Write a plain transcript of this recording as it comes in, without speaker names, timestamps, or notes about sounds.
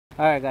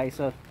Alright guys,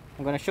 so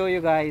I'm gonna show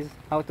you guys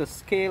how to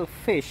scale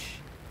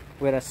fish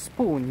with a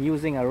spoon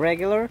using a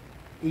regular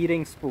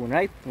eating spoon,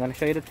 right? I'm gonna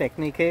show you the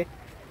technique here.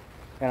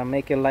 Gonna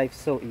make your life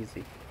so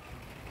easy.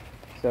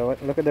 So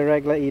look at the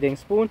regular eating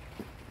spoon.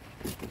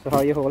 So how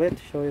you hold it,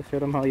 show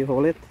them how you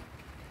hold it.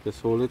 Just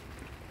hold it.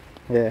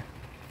 Yeah.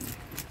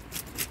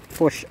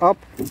 Push up.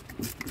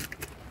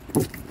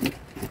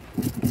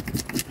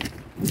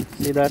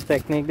 See that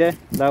technique there?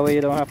 That way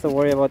you don't have to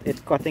worry about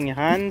it cutting your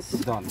hands.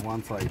 Done,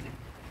 one side.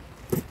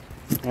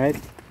 Right?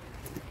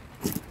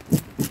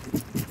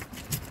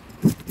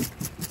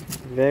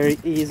 Very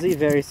easy,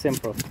 very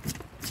simple.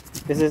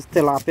 This is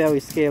tilapia we're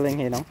scaling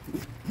here now.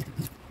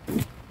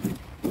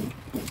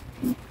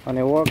 And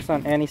it works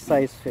on any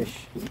size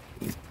fish.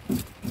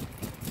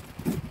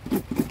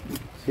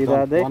 See Done.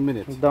 that there? 1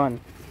 minute. Done.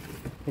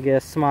 You get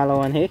a smaller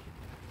one here.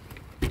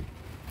 I'm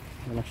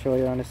gonna show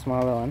you on the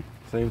smaller one.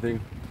 Same thing.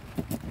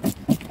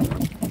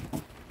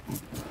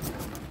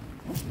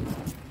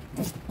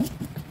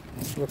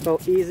 Look how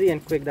easy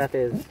and quick that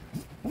is.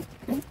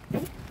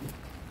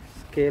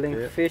 Scaling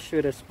Yeah. fish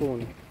with a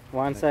spoon.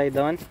 One side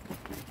done.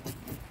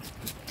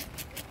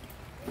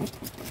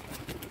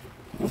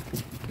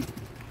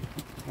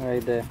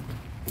 Right there.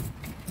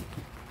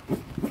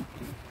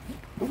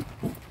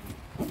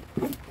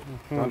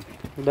 Done.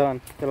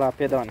 Done.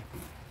 Tilapia done.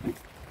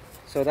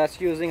 So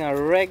that's using a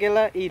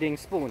regular eating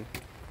spoon.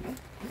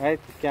 Right?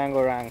 Can't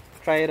go wrong.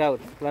 Try it out.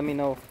 Let me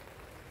know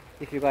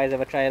if you guys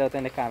ever try it out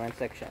in the comment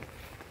section.